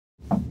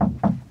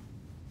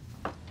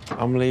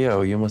I'm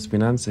Leo. You must be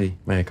Nancy.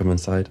 May I come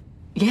inside?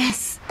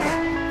 Yes.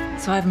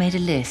 So I've made a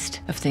list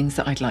of things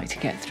that I'd like to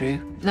get through.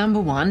 Number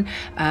 1,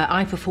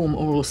 I perform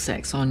oral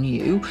sex on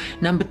you.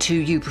 Number 2,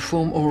 you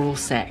perform oral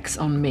sex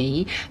on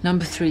me.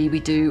 Number 3,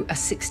 we do a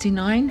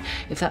 69,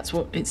 if that's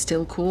what it's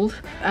still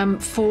called.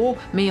 4,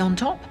 me on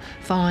top.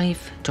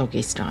 5,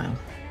 doggy style.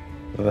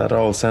 Well, that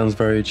all sounds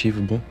very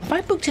achievable. Have I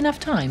booked enough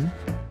time?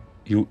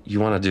 You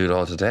want to do it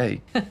all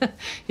today?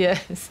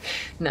 Yes.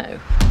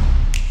 No.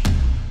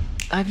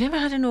 I've never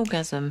had an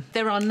orgasm.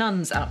 There are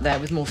nuns out there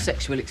with more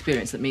sexual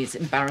experience than me. It's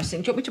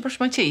embarrassing. Do you want me to brush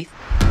my teeth?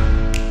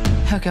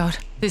 Oh, God.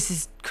 This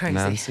is crazy.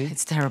 Nancy?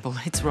 It's terrible.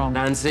 It's wrong.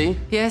 Nancy?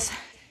 Yes?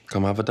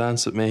 Come have a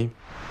dance with me.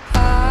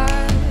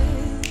 I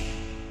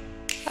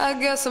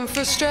guess I'm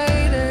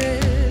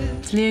frustrated.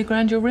 Is Leo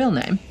Grande your real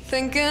name?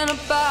 Thinking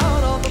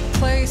about all the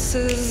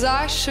places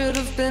I should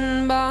have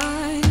been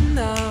by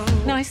now.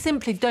 No, I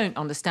simply don't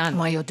understand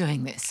why you're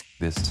doing this.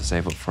 This to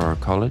save up for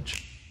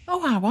college?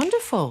 Oh, how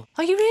wonderful.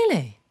 Are you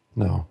really?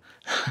 No.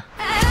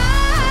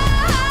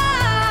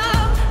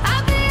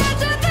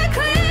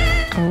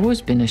 I've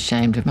always been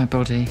ashamed of my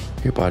body.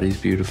 Your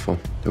body's beautiful.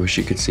 I wish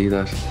you could see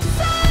that.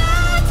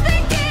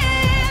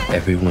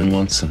 Everyone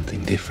wants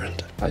something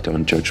different. I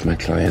don't judge my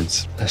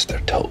clients unless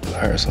they're total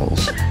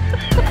arseholes.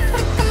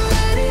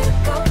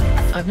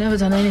 I've never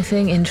done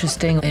anything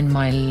interesting in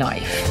my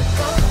life.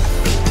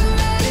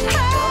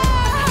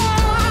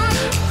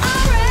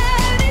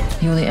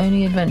 You're the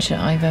only adventure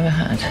I've ever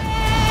had.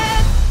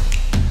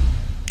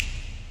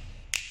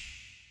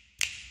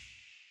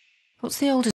 What's the oldest